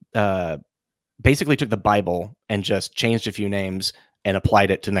basically took the Bible and just changed a few names and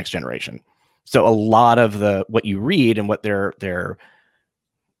applied it to Next Generation. So a lot of what you read and what they're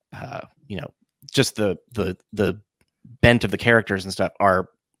just the bent of the characters and stuff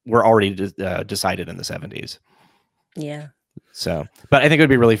were already decided in the 70s. Yeah. So, but I think it would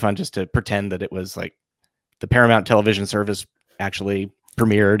be really fun just to pretend that it was like the Paramount Television service actually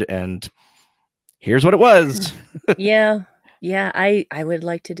premiered, and here's what it was. Yeah. I would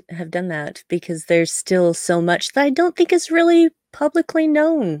like to have done that, because there's still so much that I don't think is really publicly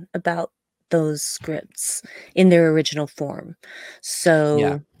known about those scripts in their original form.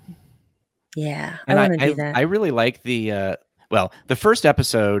 So yeah, I want to do that. I really like the first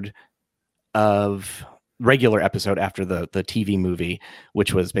episode of regular episode after the TV movie,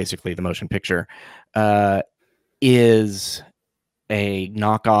 which was basically the motion picture, is a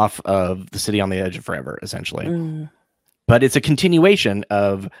knockoff of The City on the Edge of Forever, essentially. But it's a continuation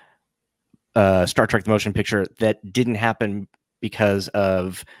of Star Trek the motion picture that didn't happen because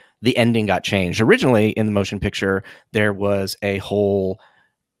of the ending got changed. Originally in the motion picture, there was a whole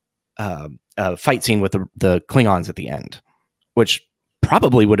fight scene with the Klingons at the end, which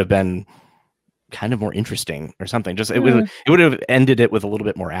probably would have been kind of more interesting or something. Just it would have ended it with a little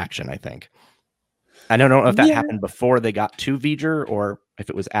bit more action, I think. I don't know if that happened before they got to V'ger or if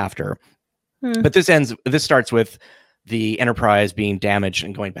it was after. But this starts with the Enterprise being damaged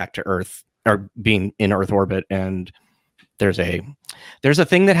and going back to Earth, or being in Earth orbit, and there's a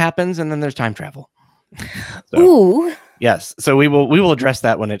thing that happens, and then there's time travel. So, ooh. Yes. So we will address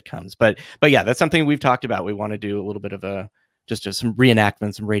that when it comes. But yeah, that's something we've talked about. We want to do a little bit of just some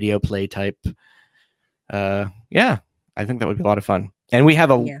reenactment, some radio play type. Yeah, I think that would be a lot of fun. And we have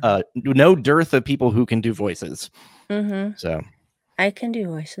no dearth of people who can do voices. So I can do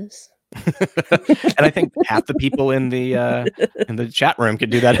voices. And I think half the people in the chat room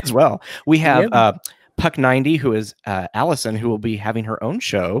could do that as well. We have Puck90, who is Allison, who will be having her own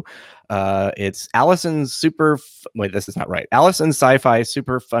show. It's Allison's this is not right. Allison's Sci-Fi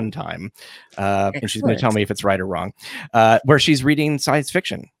Super Fun Time. And she's going to tell me if it's right or wrong, where she's reading science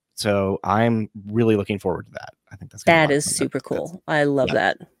fiction. So I'm really looking forward to that. I think that is super cool. I love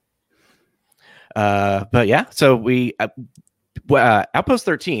that. But yeah, so we Outpost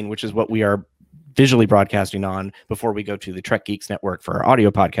 13, which is what we are visually broadcasting on before we go to the Trek Geeks Network for our audio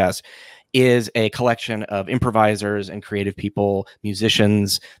podcast, is a collection of improvisers and creative people,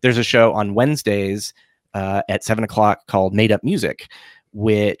 musicians. There's a show on Wednesdays at 7:00 called Made Up Music,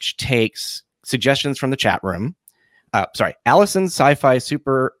 which takes suggestions from the chat room. Allison's Sci-Fi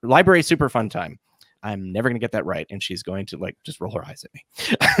Super Library Super Fun Time. I'm never going to get that right, and she's going to just roll her eyes at me.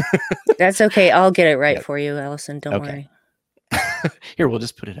 That's okay. I'll get it right for you, Allison. Don't worry. Here, we'll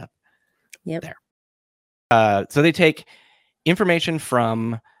just put it up. Yep. There. So they take information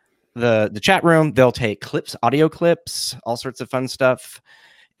from the chat room. They'll take clips, audio clips, all sorts of fun stuff,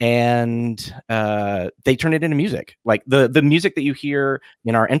 and they turn it into music. Like the music that you hear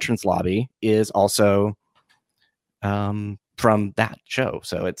in our entrance lobby is also from that show.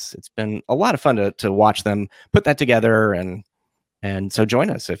 So it's been a lot of fun to watch them put that together, and so join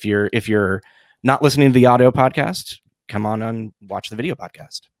us if you're not listening to the audio podcast. Come on and watch the video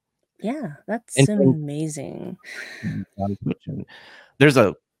podcast. Yeah, that's amazing. There's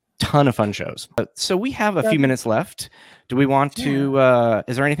a ton of fun shows. So we have a few minutes left. Do we want to,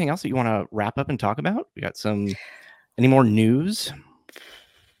 is there anything else that you want to wrap up and talk about? We got any more news?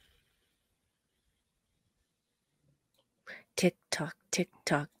 Tick tock,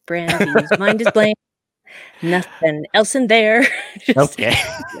 Brandy's mind is blank. Nothing else in there. Okay.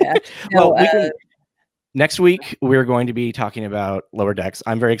 Yeah. Well, next week, we're going to be talking about Lower Decks.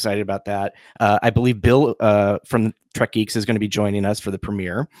 I'm very excited about that. I believe Bill from Trek Geeks is going to be joining us for the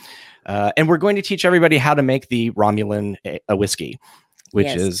premiere. And we're going to teach everybody how to make the Romulan a whiskey,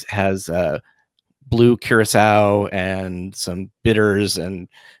 which has blue curacao and some bitters. And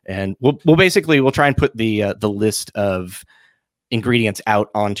we'll try and put the list of ingredients out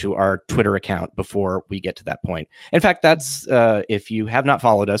onto our Twitter account before we get to that point. In fact, that's if you have not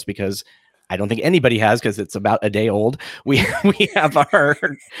followed us, because I don't think anybody has, because it's about a day old. We have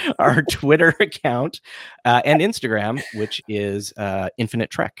our Twitter account and Instagram, which is Infinite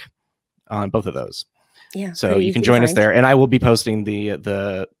Trek on both of those. Yeah. So you can join us there, and I will be posting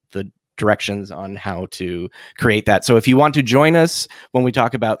the directions on how to create that. So if you want to join us when we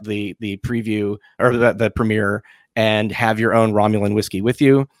talk about the preview or the premiere and have your own Romulan whiskey with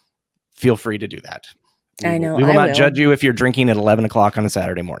you, feel free to do that. I know. We will not judge you if you're drinking at 11 o'clock on a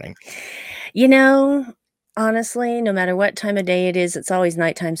Saturday morning. You know, honestly, no matter what time of day it is, it's always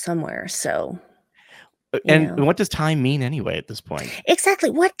nighttime somewhere. So, and what does time mean anyway at this point? Exactly.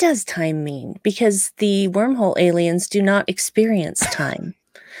 What does time mean? Because the wormhole aliens do not experience time.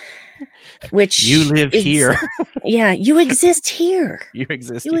 Which you live here. Yeah, you exist here. You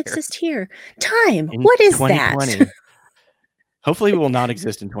exist here. Time. What is that? Hopefully, we will not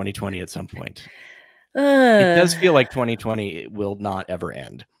exist in 2020 at some point. It does feel like 2020 will not ever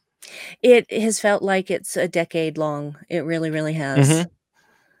end. It has felt like it's a decade long. It really, really has.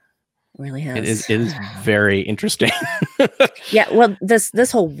 Mm-hmm. Really has. It is very interesting. Yeah, well,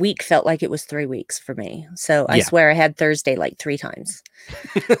 this whole week felt like it was 3 weeks for me. So I swear I had Thursday like 3 times.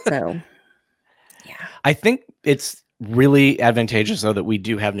 So, yeah. I think it's really advantageous, though, that we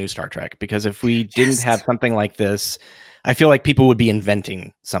do have new Star Trek, because if we didn't have something like this, I feel like people would be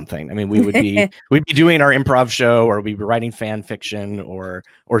inventing something. I mean, we'd be doing our improv show, or we'd be writing fan fiction or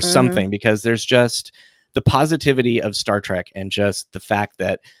something, because there's just the positivity of Star Trek, and just the fact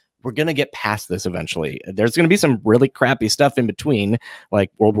that we're going to get past this eventually. There's going to be some really crappy stuff in between, like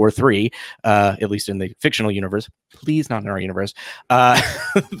World War III, at least in the fictional universe. Please, not in our universe.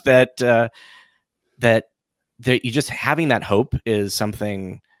 That you just having that hope is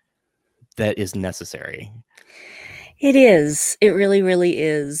something that is necessary. It is. It really, really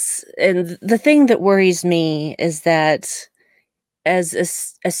is. And the thing that worries me is that as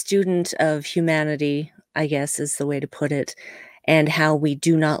a student of humanity, I guess is the way to put it, and how we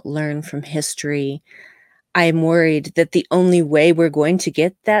do not learn from history, I'm worried that the only way we're going to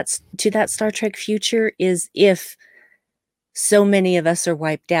get to that Star Trek future is if so many of us are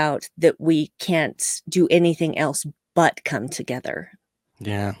wiped out that we can't do anything else but come together.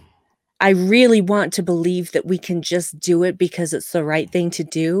 Yeah. I really want to believe that we can just do it because it's the right thing to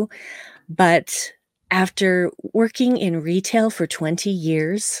do. But after working in retail for 20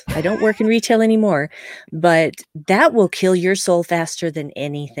 years, I don't work in retail anymore, but that will kill your soul faster than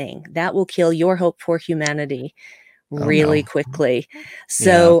anything. That will kill your hope for humanity really quickly.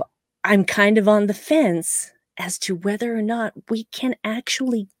 So I'm kind of on the fence as to whether or not we can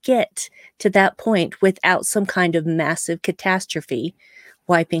actually get to that point without some kind of massive catastrophe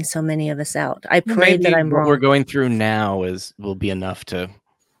wiping so many of us out. I pray that I'm wrong. What we're going through now will be enough to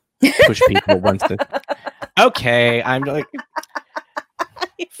push people once the... Okay, I'm like...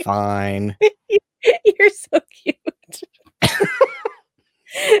 Fine. You're so cute.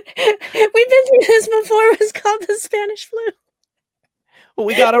 We've been through this before. It was called the Spanish flu. Well,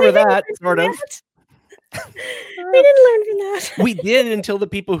 we got over that, sort of. We didn't learn from that. We did until the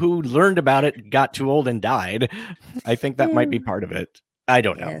people who learned about it got too old and died. I think that might be part of it. I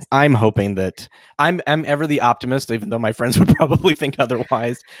don't know. Yes. I'm hoping that I'm ever the optimist, even though my friends would probably think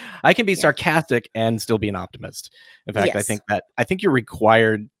otherwise. I can be sarcastic and still be an optimist. In fact, yes. I think you're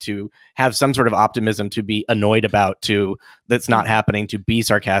required to have some sort of optimism to be annoyed about that's not happening, to be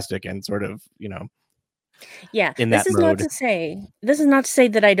sarcastic and sort of, yeah. In that this is mode. This is not to say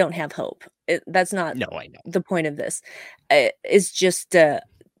that I don't have hope. That's not I know. The point of this. It's just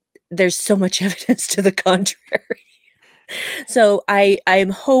there's so much evidence to the contrary. So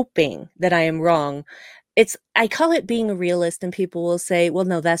I'm hoping that I am wrong. I call it being a realist, and people will say, well,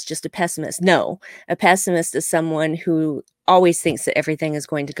 no, that's just a pessimist. No, a pessimist is someone who always thinks that everything is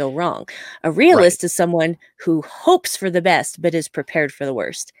going to go wrong. A realist is someone who hopes for the best, but is prepared for the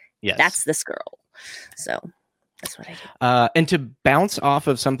worst. Yes. That's this girl. So that's what I do. And to bounce off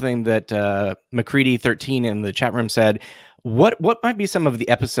of something that McCready13 in the chat room said, what might be some of the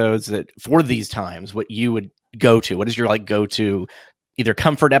episodes that for these times, what you would go to? What is your go-to either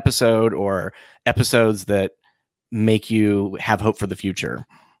comfort episode or episodes that make you have hope for the future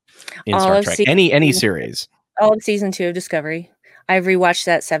in Star Trek? Any series? All of season 2 of Discovery. I've rewatched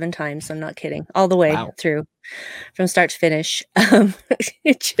that 7 times. I'm not kidding. All the way through, from start to finish.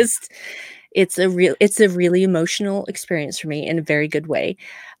 It's a really emotional experience for me in a very good way.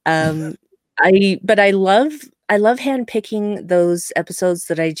 I love handpicking those episodes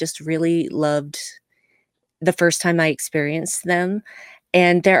that I just really loved the first time I experienced them.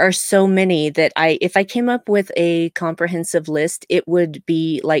 And there are so many that if I came up with a comprehensive list, it would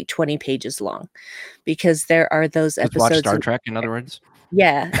be like 20 pages long, because there are those episodes. Watch Star Trek, in other words.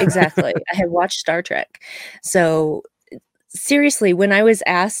 Yeah, exactly. I have watched Star Trek. So seriously, when I was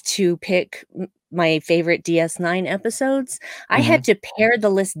asked to pick my favorite DS9 episodes, I had to pare the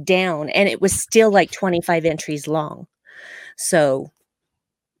list down, and it was still like 25 entries long. So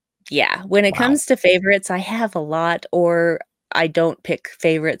yeah, when it comes to favorites, I have a lot, or I don't pick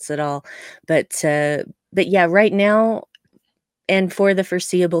favorites at all. But yeah, right now and for the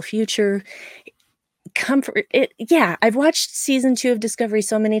foreseeable future, I've watched season 2 of Discovery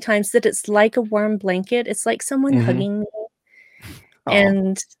so many times that it's like a warm blanket. It's like someone hugging me.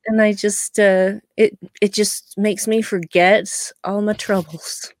 And I just it just makes me forget all my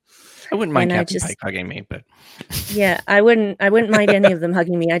troubles. I wouldn't mind Captain Pike hugging me, but yeah, I wouldn't mind any of them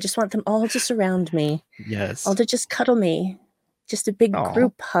hugging me. I just want them all to surround me. Yes. All to just cuddle me. Just a big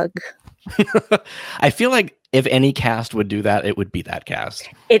group hug. I feel like if any cast would do that, it would be that cast.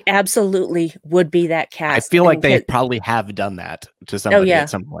 It absolutely would be that cast. I feel like they probably have done that to somebody at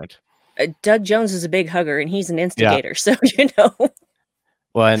some point. Doug Jones is a big hugger, and he's an instigator, so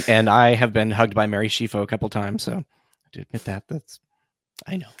Well, and I have been hugged by Mary Shifo a couple times, so to admit that's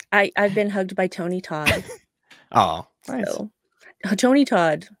I know. I've been hugged by Tony Todd. Oh, nice. So, Tony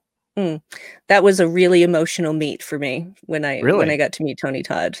Todd. That was a really emotional meet for me when I got to meet Tony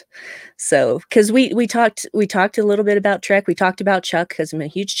Todd. So, because we talked a little bit about Trek. We talked about Chuck, because I'm a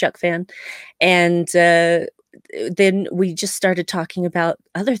huge Chuck fan, and then we just started talking about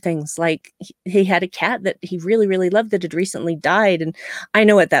other things. Like he had a cat that he really, really loved that had recently died, and I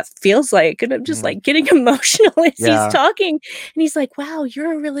know what that feels like. And I'm just like getting emotional as he's talking, and he's like, "Wow,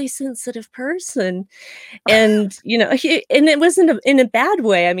 you're a really sensitive person," and and it wasn't in a bad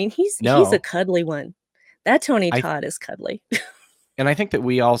way. I mean, he's a cuddly one. That Tony Todd is cuddly. And I think that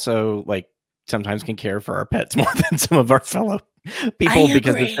we also sometimes can care for our pets more than some of our fellow people,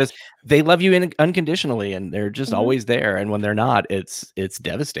 because it's just they love you unconditionally, and they're just always there. And when they're not, it's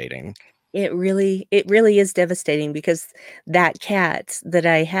devastating. It really is devastating, because that cat that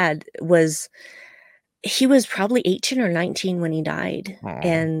I had he was probably 18 or 19 when he died. Aww.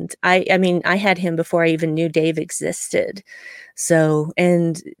 And I mean, I had him before I even knew Dave existed. So,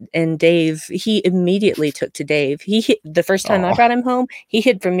 and Dave, he immediately took to Dave. The first time I brought him home, he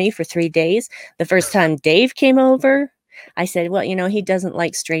hid from me for 3 days. The first time Dave came over, I said, well, he doesn't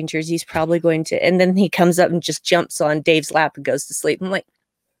like strangers. He's probably going to, and then he comes up and just jumps on Dave's lap and goes to sleep. I'm like,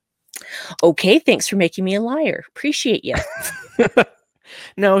 okay, thanks for making me a liar. Appreciate you.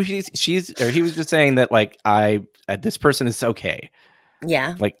 No, he was just saying that this person is okay.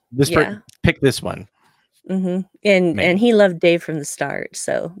 Yeah. Pick this one. Mm-hmm. And he loved Dave from the start,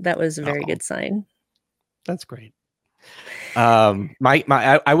 so that was a very good sign. That's great.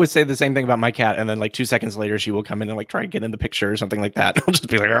 I would say the same thing about my cat, and then 2 seconds later she will come in and try to get in the picture or something like that. I'll just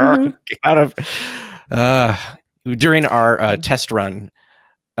be like, get out of. During our test run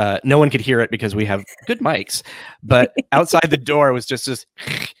no one could hear it because we have good mics, but outside the door was just this.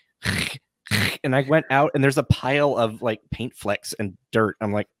 And I went out and there's a pile of like paint flecks and dirt.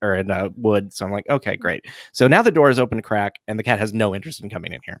 I'm like, or in wood. So I'm like, okay, great. So now the door is open to crack and the cat has no interest in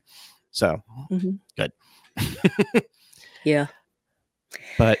coming in here. So good. Yeah.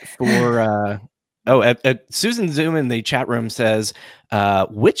 But for, Susan Zoom in the chat room says,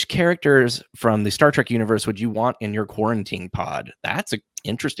 which characters from the Star Trek universe would you want in your quarantine pod? That's an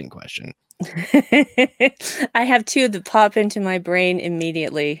interesting question. I have two that pop into my brain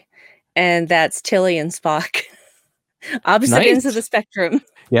immediately. And that's Tilly and Spock. Opposite ends of the spectrum.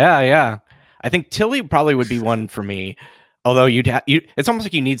 Yeah. I think Tilly probably would be one for me. Although it's almost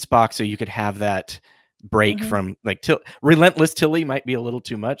like you need Spock so you could have that break from like relentless Tilly might be a little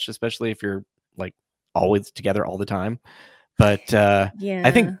too much, especially if you're like always together all the time. But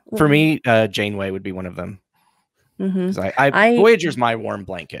I think for me, Janeway would be one of them. Voyager's my warm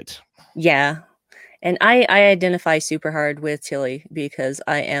blanket. Yeah. And I identify super hard with Tilly because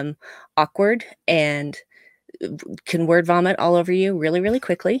I am awkward and can word vomit all over you really, really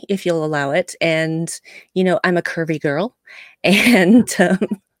quickly if you'll allow it. And, I'm a curvy girl and,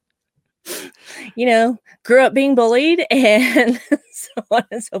 grew up being bullied and so on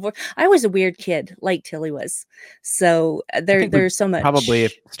and so forth. I was a weird kid like Tilly was. So there's so much. Probably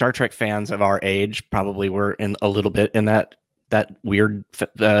if Star Trek fans of our age probably were in a little bit in that weird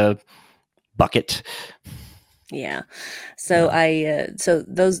bucket. Yeah. So so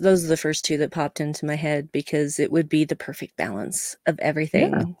those are the first two that popped into my head because it would be the perfect balance of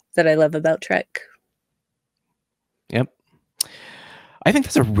everything that I love about Trek. Yep. I think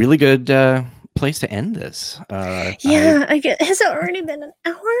that's a really good place to end this. Has it already been an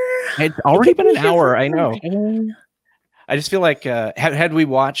hour? It's already been an hour. I know. I just feel like had we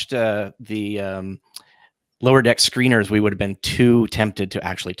watched the Lower Deck screeners, we would have been too tempted to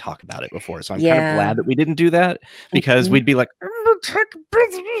actually talk about it before. So I'm kind of glad that we didn't do that because we'd be like, but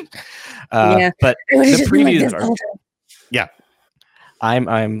the previews are,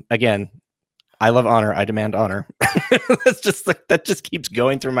 I'm again, I love honor. I demand honor. That's just like, that just keeps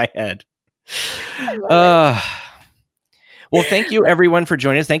going through my head. Well, thank you everyone for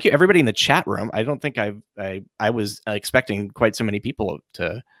joining us. Thank you everybody in the chat room. I don't think I was expecting quite so many people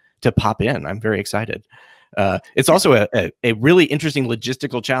to pop in. I'm very excited. It's also a really interesting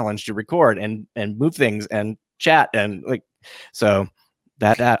logistical challenge to record and move things and chat and like, so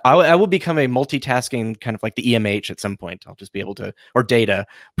that I will become a multitasking kind of like the EMH at some point. I'll just be able to, or data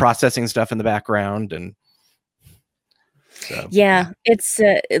processing stuff in the background. And so, it's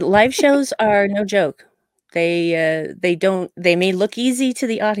live shows are no joke. They may look easy to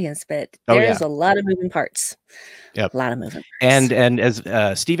the audience, but there's a lot of moving parts. Yep. A lot of movement. And as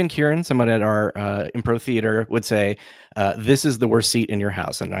Stephen Kieran, someone at our Improv Theater would say, this is the worst seat in your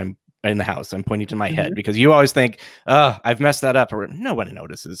house. And I'm in the house. I'm pointing to my head because you always think, I've messed that up. Or no one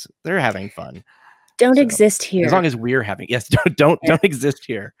notices. They're having fun. Don't exist here. As long as we're having, don't exist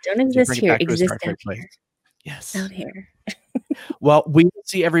here. Don't exist here. Exist out here. Yes. Out here. Well, we will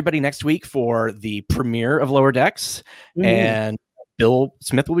see everybody next week for the premiere of Lower Decks. And Bill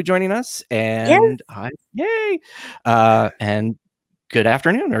Smith will be joining us, and yay! And good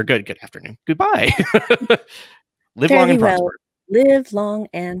afternoon, or good afternoon. Goodbye. Live long and prosper. Live long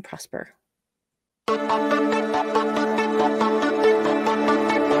and prosper.